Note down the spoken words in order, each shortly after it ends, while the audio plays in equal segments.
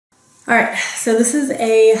All right, so this is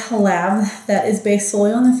a lab that is based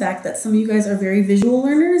solely on the fact that some of you guys are very visual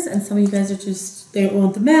learners and some of you guys are just, they don't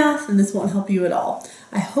want the math and this won't help you at all.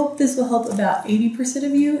 I hope this will help about 80%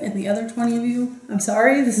 of you, and the other 20 of you, I'm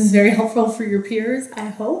sorry, this is very helpful for your peers. I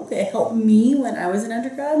hope it helped me when I was an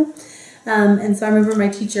undergrad. And so I remember my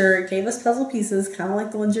teacher gave us puzzle pieces, kind of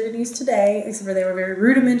like the ones you're going to use today, except for they were very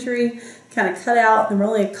rudimentary, kind of cut out. There were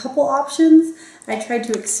only a couple options. I tried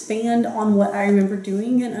to expand on what I remember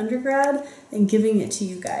doing in undergrad and giving it to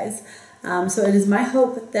you guys. So it is my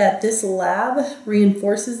hope that this lab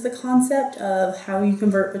reinforces the concept of how you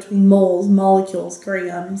convert between moles, molecules,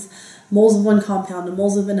 grams, moles of one compound and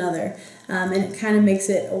moles of another. And it kind of makes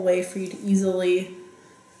it a way for you to easily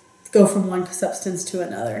go from one substance to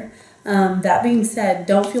another. That being said,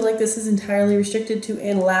 don't feel like this is entirely restricted to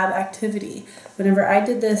a lab activity. Whenever I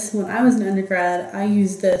did this when I was an undergrad, I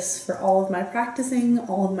used this for all of my practicing,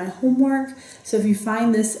 all of my homework. So if you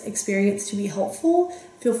find this experience to be helpful,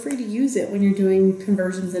 feel free to use it when you're doing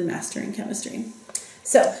conversions and mastering chemistry.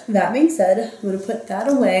 So that being said, I'm going to put that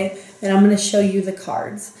away and I'm going to show you the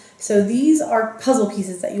cards. So these are puzzle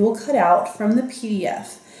pieces that you will cut out from the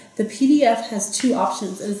PDF. The PDF has two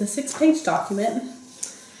options. It is a 6-page document.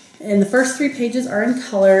 And the first 3 pages are in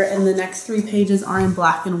color and the next 3 pages are in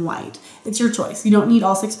black and white. It's your choice. You don't need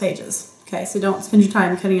all 6 pages. Okay, so don't spend your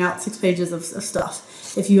time cutting out 6 pages of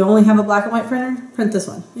stuff. If you only have a black and white printer, print this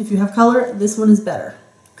one. If you have color, this one is better.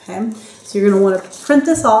 Okay, so you're going to want to print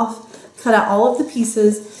this off, cut out all of the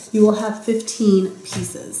pieces. You will have 15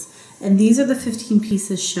 pieces. And these are the 15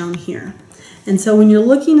 pieces shown here. And so when you're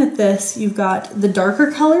looking at this, you've got the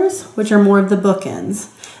darker colors, which are more of the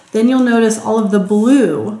bookends. Then you'll notice all of the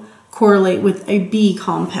blue correlate with a B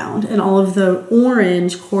compound and all of the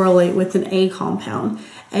orange correlate with an A compound.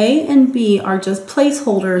 A and B are just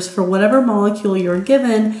placeholders for whatever molecule you're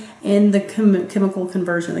given in the chemical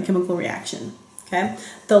conversion, the chemical reaction. Okay?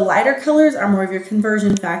 The lighter colors are more of your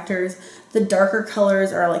conversion factors. The darker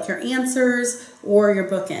colors are like your answers or your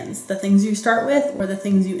bookends, the things you start with or the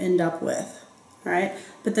things you end up with. All right?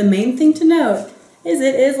 But the main thing to note is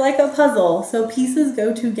it is like a puzzle, so pieces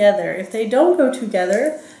go together. If they don't go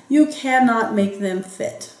together, you cannot make them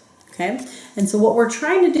fit, okay? And so what we're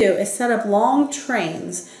trying to do is set up long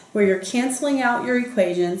trains where you're canceling out your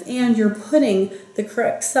equations and you're putting the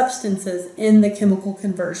correct substances in the chemical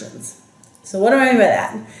conversions. So what do I mean by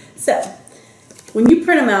that? So when you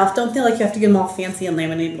print them out, don't feel like you have to get them all fancy and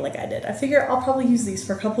laminated like I did. I figure I'll probably use these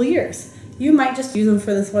for a couple of years. You might just use them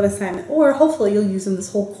for this one assignment, or hopefully you'll use them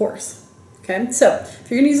this whole course. Okay, so if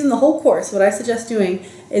you're going to use them the whole course, what I suggest doing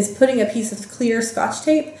is putting a piece of clear Scotch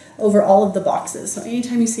tape over all of the boxes. So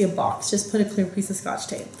anytime you see a box, just put a clear piece of Scotch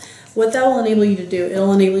tape. What that will enable you to do,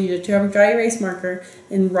 it'll enable you to have a dry erase marker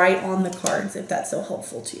and write on the cards if that's so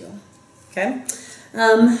helpful to you. Okay,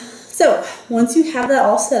 so once you have that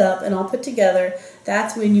all set up and all put together,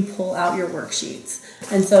 that's when you pull out your worksheets.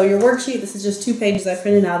 And so your worksheet, this is just 2 pages I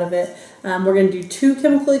printed out of it. We're going to do 2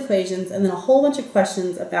 chemical equations and then a whole bunch of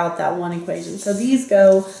questions about that one equation. So these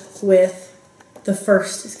go with the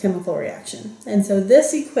first chemical reaction. And so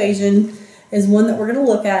this equation is one that we're going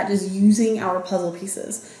to look at just using our puzzle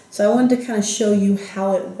pieces. So I wanted to kind of show you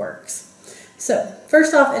how it works. So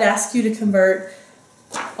first off, it asks you to convert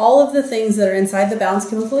all of the things that are inside the balanced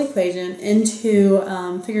chemical equation into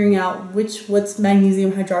figuring out what's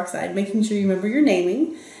magnesium hydroxide, making sure you remember your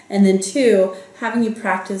naming, and then 2, having you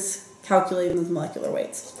practice calculating those molecular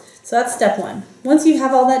weights. So that's step 1. Once you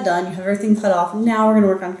have all that done, you have everything cut off, now we're going to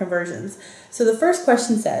work on conversions. So the first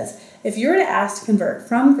question says, if you were to ask to convert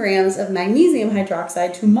from grams of magnesium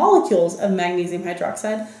hydroxide to molecules of magnesium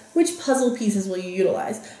hydroxide, which puzzle pieces will you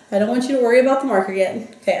utilize? I don't want you to worry about the marker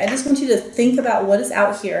yet. Okay, I just want you to think about what is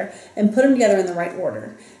out here and put them together in the right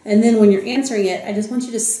order. And then when you're answering it, I just want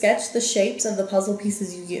you to sketch the shapes of the puzzle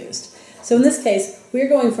pieces you used. So in this case, we're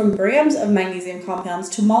going from grams of magnesium compounds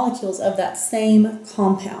to molecules of that same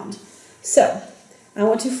compound. So I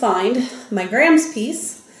want to find my grams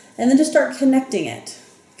piece and then just start connecting it.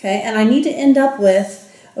 Okay, and I need to end up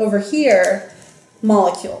with, over here,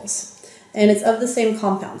 molecules. And it's of the same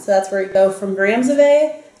compound. So that's where you go from grams of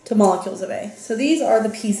A to molecules of A. So these are the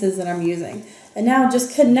pieces that I'm using. And now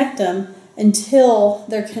just connect them until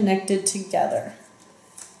they're connected together.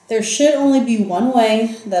 There should only be one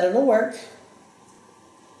way that it'll work.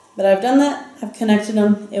 But I've done that, I've connected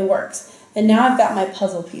them, it works. And now I've got my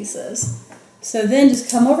puzzle pieces. So then just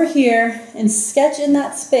come over here and sketch in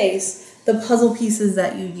that space the puzzle pieces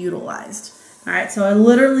that you utilized. All right, so I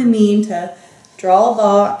literally mean to draw a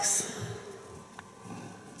box.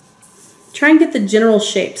 Try and get the general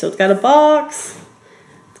shape. So it's got a box,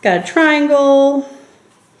 it's got a triangle,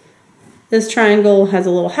 This triangle has a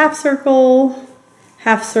little half circle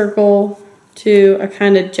to a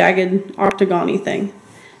kind of jagged octagon-y thing.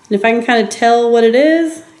 And if I can kind of tell what it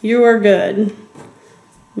is, you are good.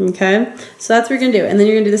 Okay, so that's what you're going to do. And then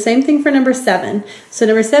you're going to do the same thing for number 7. So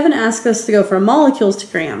number 7 asks us to go from molecules to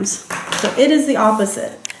grams. So it is the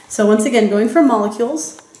opposite. So once again, going from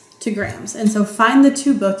molecules to grams. And so find the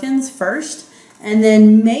 2 bookends first, and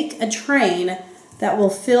then make a train that will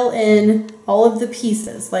fill in all of the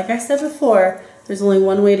pieces. Like I said before, there's only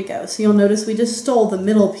one way to go. So you'll notice we just stole the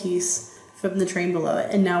middle piece from the train below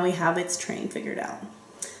it, and now we have its train figured out.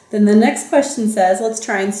 Then the next question says, let's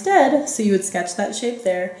try instead, so you would sketch that shape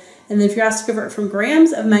there, and then if you're asked to convert from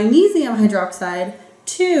grams of magnesium hydroxide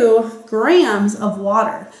to grams of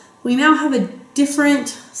water, we now have a different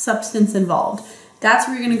substance involved. That's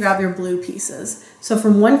where you're going to grab your blue pieces. So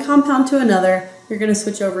from one compound to another, you're going to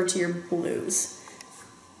switch over to your blues.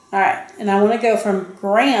 All right, and I want to go from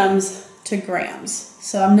grams to grams.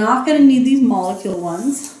 So I'm not going to need these molecule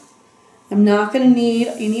ones. I'm not going to need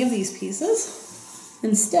any of these pieces.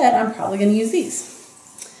 Instead, I'm probably going to use these.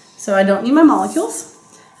 So I don't need my molecules.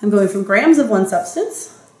 I'm going from grams of one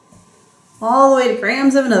substance all the way to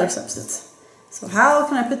grams of another substance. So how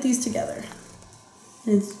can I put these together?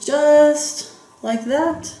 And it's just like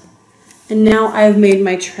that. And now I've made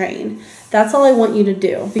my train. That's all I want you to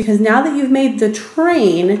do, because now that you've made the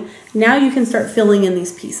train, now you can start filling in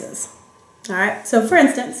these pieces. All right, so for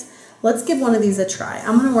instance, let's give one of these a try.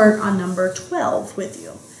 I'm going to work on number 12 with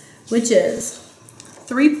you, which is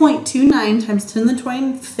 3.29 times 10 to the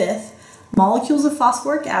 25th molecules of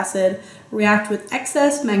phosphoric acid react with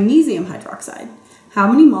excess magnesium hydroxide. How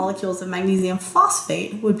many molecules of magnesium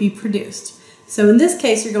phosphate would be produced? So in this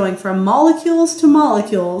case, you're going from molecules to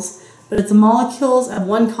molecules, but it's molecules of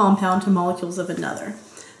one compound to molecules of another.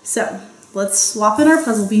 So let's swap in our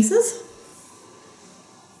puzzle pieces,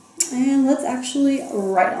 and let's actually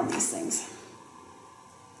write on these things.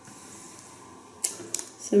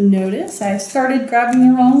 So notice I started grabbing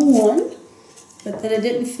the wrong one, but then it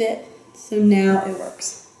didn't fit, so now it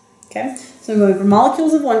works. Okay, so I'm going from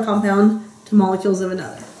molecules of one compound to molecules of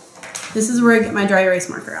another. This is where I get my dry erase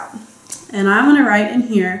marker out. And I'm going to write in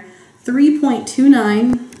here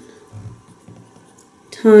 3.29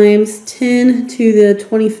 times 10 to the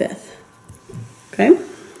 25th. Okay,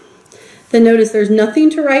 then notice there's nothing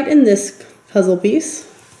to write in this puzzle piece.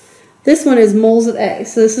 This one is moles of A,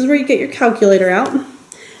 so this is where you get your calculator out.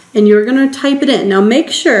 And you're going to type it in. Now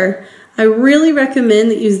make sure, I really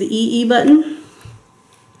recommend that you use the EE button.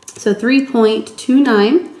 So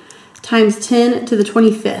 3.29 times 10 to the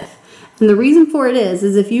 25th. And the reason for it is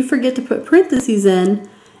if you forget to put parentheses in,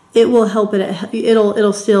 it will help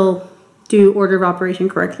it'll still do order of operation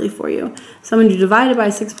correctly for you. So I'm going to divide it by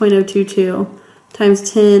 6.022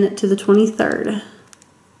 times 10 to the 23rd.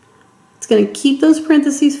 It's going to keep those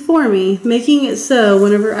parentheses for me, making it so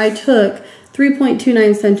whenever I took 3.29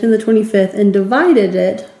 times 10 to the 25th and divided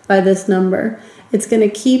it by this number, it's going to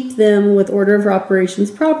keep them with order of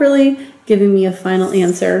operations properly, giving me a final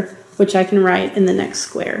answer, which I can write in the next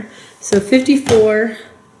square. So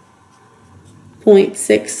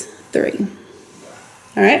 54.63.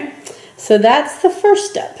 All right, so that's the first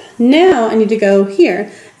step. Now I need to go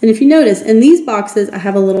here. And if you notice, in these boxes, I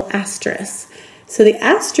have a little asterisk. So the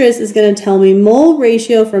asterisk is going to tell me mole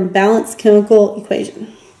ratio from balanced chemical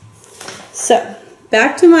equation. So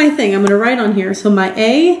back to my thing, I'm going to write on here. So my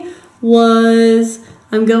A was,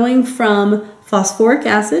 I'm going from phosphoric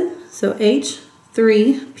acid, so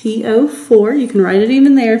H3PO4, you can write it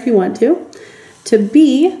even there if you want to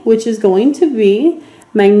B, which is going to be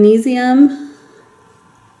magnesium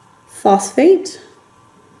phosphate.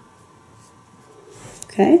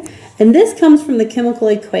 Okay, and this comes from the chemical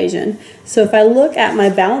equation. So if I look at my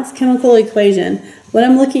balanced chemical equation, what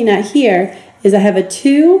I'm looking at here is I have a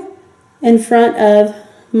 2 in front of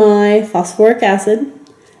my phosphoric acid,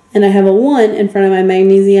 and I have a 1 in front of my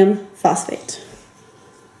magnesium phosphate.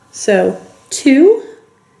 So 2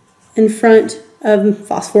 in front of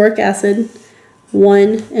phosphoric acid,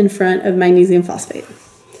 1 in front of magnesium phosphate.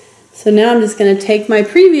 So now I'm just going to take my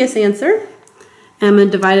previous answer and I'm going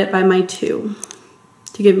to divide it by my 2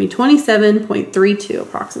 to give me 27.32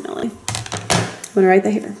 approximately. I'm going to write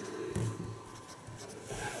that here.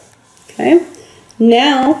 Okay,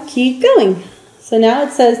 now keep going. So now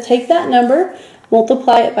it says take that number,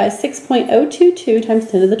 multiply it by 6.022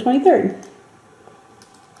 times 10 to the 23rd.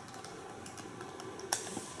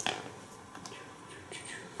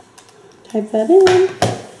 Type that in,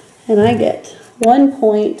 and I get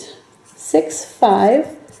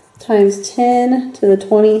 1.65 times 10 to the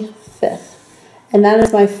 25th. And that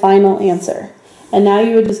is my final answer. And now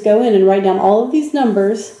you would just go in and write down all of these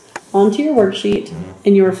numbers onto your worksheet,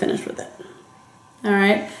 and you are finished with it. All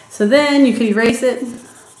right, so then you can erase it,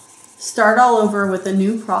 start all over with a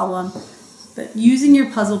new problem, but using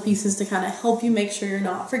your puzzle pieces to kind of help you make sure you're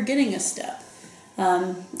not forgetting a step.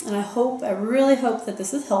 And I really hope that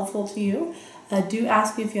this is helpful to you. Do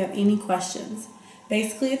ask me if you have any questions.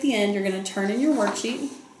 Basically, at the end, you're going to turn in your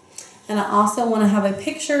worksheet, and I also want to have a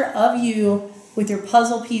picture of you with your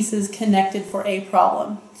puzzle pieces connected for a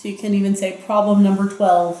problem. So you can even say problem number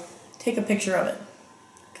 12, take a picture of it.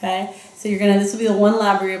 Okay, so this will be the one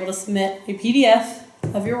lab where you're able to submit a PDF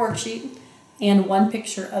of your worksheet and one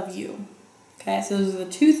picture of you. Okay, so those are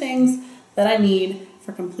the two things that I need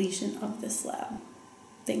for completion of this lab.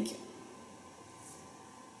 Thank you.